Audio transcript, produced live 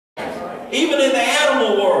even in the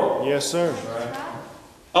animal world. Yes, sir.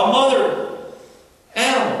 A mother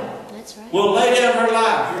animal will lay down her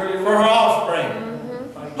life for her offspring.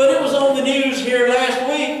 But it was on the news here last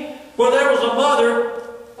week where there was a mother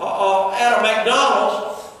at a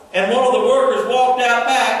McDonald's, and one of the workers walked out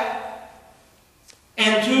back,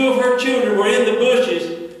 and two of her children were in the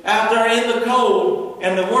bushes out there in the cold,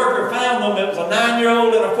 and the worker found them. It was a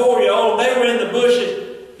 9-year-old and a 4-year-old. They were in the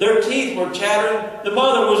bushes. Their teeth were chattering. The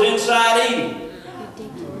mother was inside eating.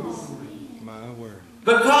 My word.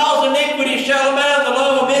 Because iniquity shall abound, the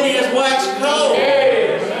love of many is waxed cold.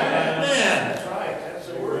 Man. That's right. That's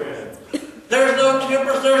the word. There's no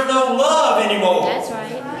temperance, there's no love anymore. That's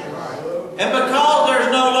right. And because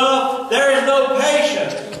there's no love, there is no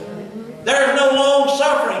patience. There is no long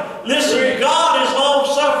suffering. Listen, God is long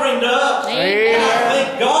suffering to us. Amen. And I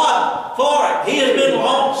thank God for it. He has been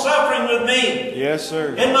long suffering with me. Yes,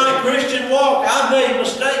 sir. In my Christian walk, I've made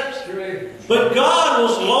mistakes. But God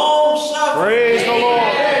was long suffering. Praise the Lord.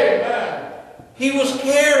 Amen. He was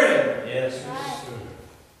caring. Yes.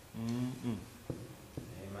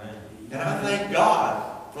 And I thank God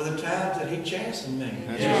for the times that He chastened me.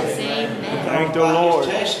 Yes, amen. Thank the By Lord.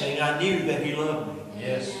 His chastening, I knew that He loved me.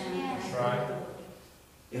 Yes. That's right.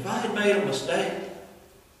 If I had made a mistake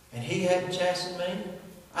and He hadn't chastened me,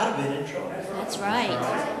 I'd have been in trouble. That's right.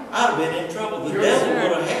 I'd have been in trouble. The devil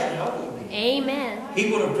would have had hold of me. Amen. He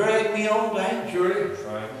would have dragged me on down. Surely. That's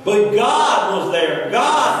right. But God was there.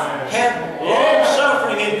 God had long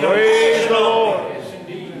suffering and Praise compassion the on Lord. me. Yes,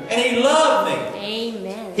 indeed. And He loved me.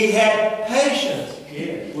 Amen. He had patience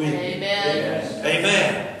Yes. with me. Amen.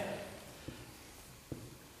 Amen.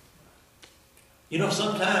 You know,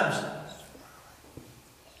 sometimes,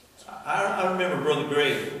 I remember Brother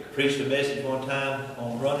Greg preached a message one time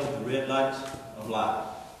on running the red lights of life.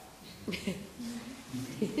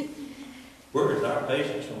 Where is our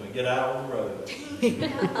patience when we get out on the road?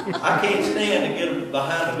 I can't stand to get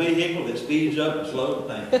behind a vehicle that speeds up and slows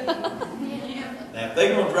down. Now, if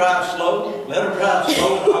they're going to drive slow, let them drive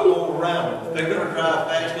slow and I'll go around them. If they're going to drive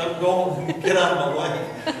fast, let them go and get out of my way.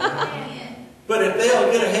 But if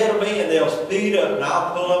they'll get ahead of me and they'll speed up and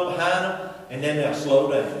I'll pull up behind them and then they'll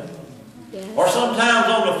slow down. Yes. Or sometimes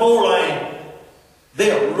on the 4-lane,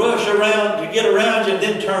 they'll rush around to get around you and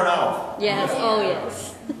then turn off. Yes. Oh,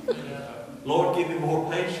 yes. Lord, give me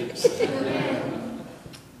more patience.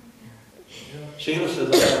 Sheila says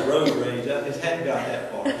I had a road rage. I just hadn't got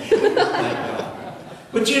that far. Thank God.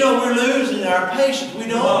 But you know, we're losing our patience. We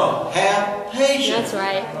don't have patience. That's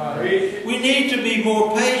right. We need to be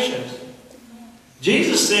more patient.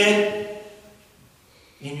 Jesus said,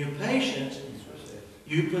 in your patience,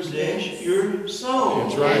 you possess your soul.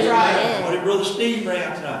 That's right. That's right. What did Brother Steve bring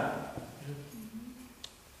out tonight?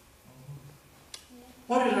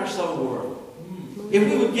 What is our soul worth? If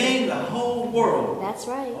we would gain the whole world That's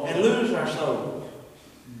right. and lose our soul,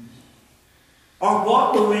 or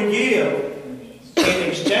what will we give in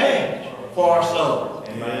exchange for our soul?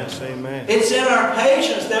 Yes, amen. It's in our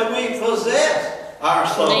patience that we possess our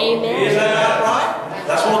soul. Amen. Is that not right?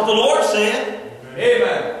 That's what the Lord said.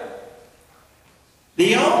 Amen.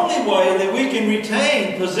 The only way that we can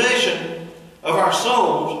retain possession of our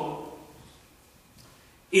souls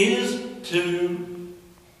is to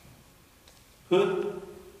put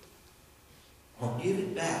or give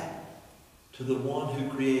it back to the one who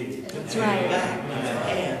created it. That's Give right. it back in the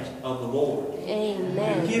hands of the Lord.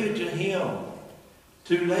 Amen. To give it to Him.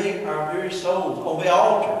 To lay our very souls on the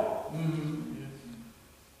altar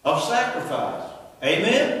of sacrifice.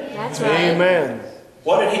 Amen? That's right. Amen.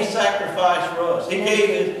 What did He sacrifice for us? He gave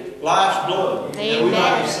His life's blood that we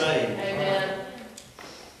might be saved. Amen.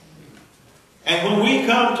 And when we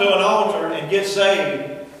come to an altar and get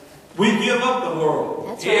saved, we give up the world.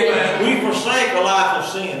 That's right. We forsake a life of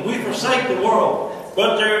sin. We forsake the world.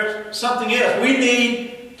 But there's something else. We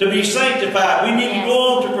need to be sanctified. We need to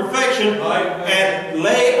go on to perfection and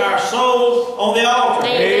lay our souls on the altar.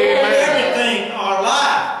 Amen. Everything, our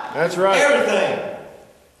life. That's right. Everything.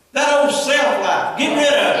 That old self-life. Get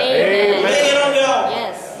rid of it. Amen. Lay it on the altar.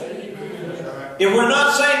 Yes. If we're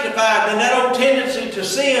not sanctified, then that old tendency to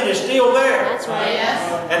sin is still there. That's right.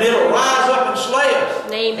 Yes. And it'll rise up and slay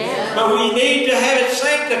us. Amen. But we need to have it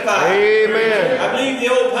sanctified. Amen. I believe the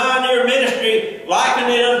old pioneer ministry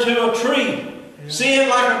likened it unto a tree. Sin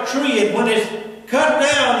like a tree, and when it's cut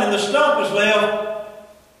down and the stump is left,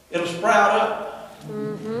 it'll sprout up.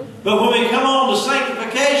 But when we come on to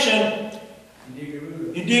sanctification,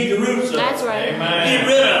 you dig the roots up. That's right. Get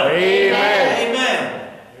rid of them. Amen. Amen.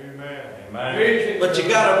 Amen. But you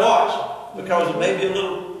got to watch, because there may be a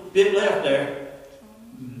little bit left there.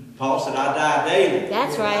 Paul said, I die daily.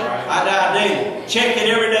 That's right. I die daily. Check it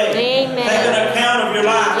every day. Amen. Take an account of your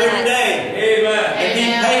life every day. Amen.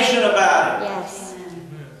 And be patient about it. Yes.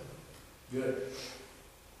 Good.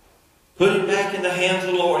 Put it back in the hands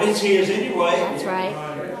of the Lord. It's His anyway. That's right.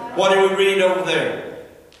 What do we read over there?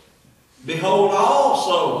 Behold, all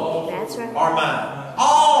souls That's right. are mine.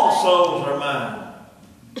 All souls are mine.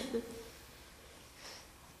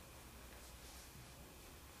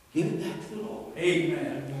 Give it back to the Lord.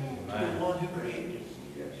 Amen. To the one who created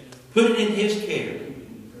it. Put it in His care.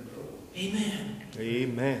 Amen.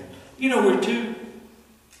 Amen. You know, we're too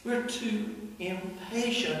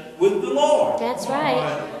impatient with the Lord. That's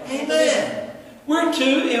right. Amen. We're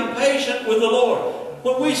too impatient with the Lord.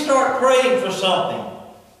 When we start praying for something,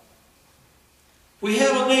 we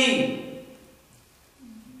have a need.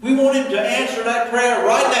 We want Him to answer that prayer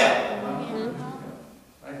right now.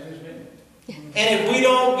 And if we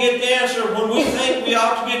don't get the answer when we think we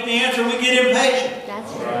ought to get the answer, we get impatient.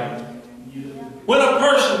 That's right. When a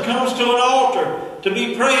person comes to an altar to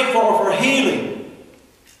be prayed for healing,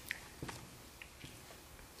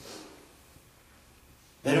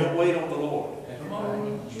 they don't wait on the Lord.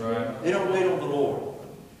 They don't wait on the Lord.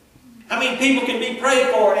 I mean, people can be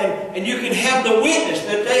prayed for and you can have the witness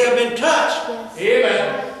that they have been touched.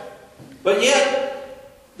 Amen. But yet,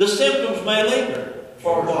 the symptoms may linger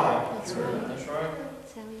for a while. That's right. That's right.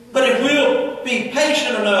 But if we'll be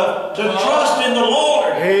patient enough to trust in the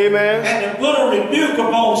Lord Amen. and to put a rebuke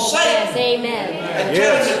upon Yes. Satan Amen. and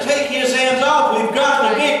tell him to take his hands off, we've got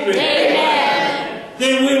the victory. Amen.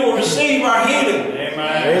 Then we will receive our healing.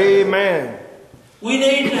 Amen. We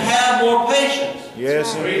need to have more patience.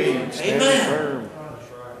 Yes, indeed. Stand Amen. firm.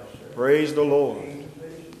 Praise the Lord.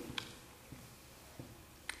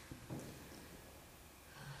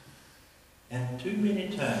 And too many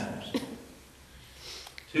times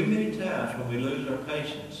when we lose our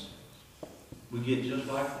patience, we get just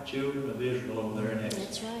like the children of Israel over there in Exodus.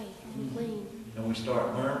 That's right. Complain. And we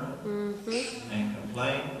start murmuring and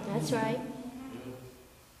complaining. That's right.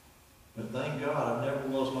 But thank God I never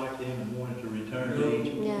was like them and wanted to return to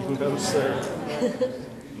Egypt. No. No, sir.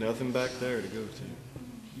 Nothing back there to go to.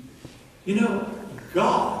 You know,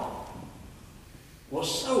 God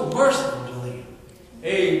was so merciful to them.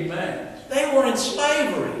 Amen. They were in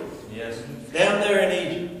slavery Yes. down there in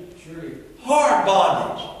Egypt. Sure. Hard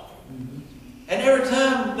bondage. And every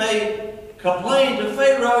time they complained to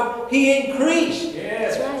Pharaoh, he increased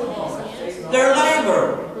Yes. That's right. their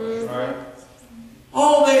labor. Right.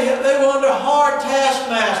 Oh, they were under hard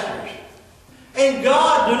taskmasters. And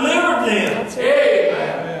God delivered them. That's right.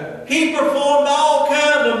 Amen. He performed all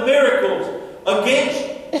kinds of miracles against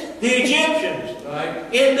the Egyptians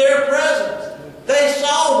Right. in their presence. They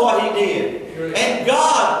saw what He did. And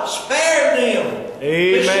God spared them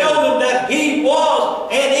to show them that He was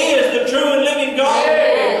and is the true and living God.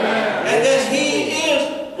 Amen. And that He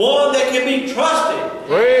is one that can be trusted.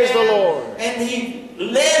 Praise the Lord. And He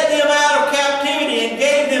led them out of captivity and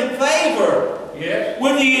gave them favor Yes.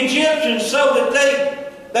 with the Egyptians so that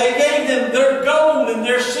they gave them their gold and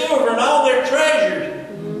their silver and all their treasures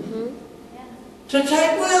to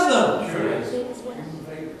take with them.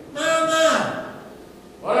 My.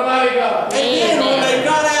 What a mighty God. And then when they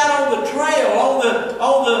got out on the trail,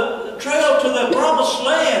 on the trail to the promised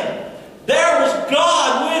land, there was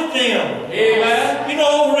God with them. Amen. You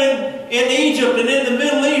know, over in Egypt and in the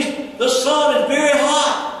Middle East, the sun is very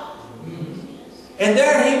hot. And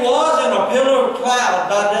there He was in a pillar of cloud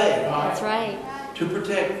by day That's right. to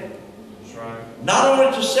protect them. That's right. Not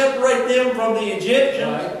only to separate them from the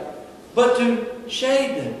Egyptians, Right. but to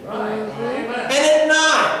shade them. Right. Amen. And at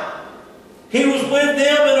night, He was with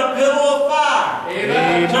them in a pillar of fire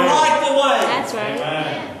Amen. to light the way. That's right.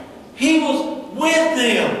 Amen. He was with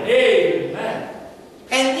them. Amen.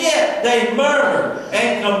 And yet they murmured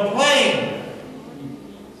and complained.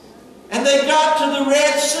 And they got to the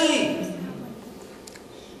Red Sea.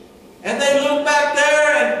 And they looked back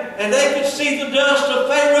there and they could see the dust of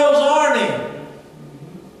Pharaoh's army.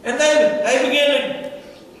 And they began to,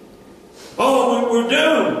 oh, we're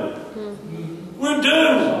doomed. We're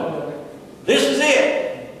doomed. This is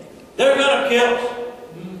it. They're going to kill us.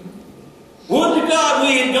 Would to God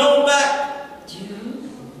we had gone back.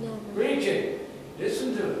 Never. Preach it.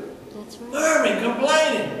 Listen to it. That's right. Murmuring,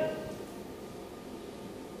 complaining.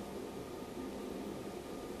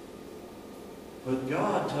 But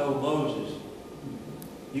God told Moses,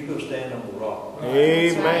 you go stand on the rock.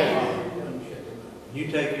 Amen. You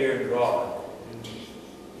take care of the rod.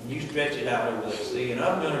 And you stretch it out over the sea, and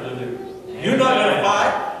I'm going to deliver it. You're not going to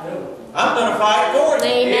fight. No. I'm going to fight for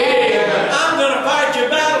you. Amen. I'm going to fight your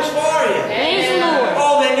battles for you. Praise the Lord.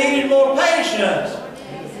 Oh, they needed more patience.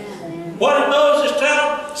 What did Moses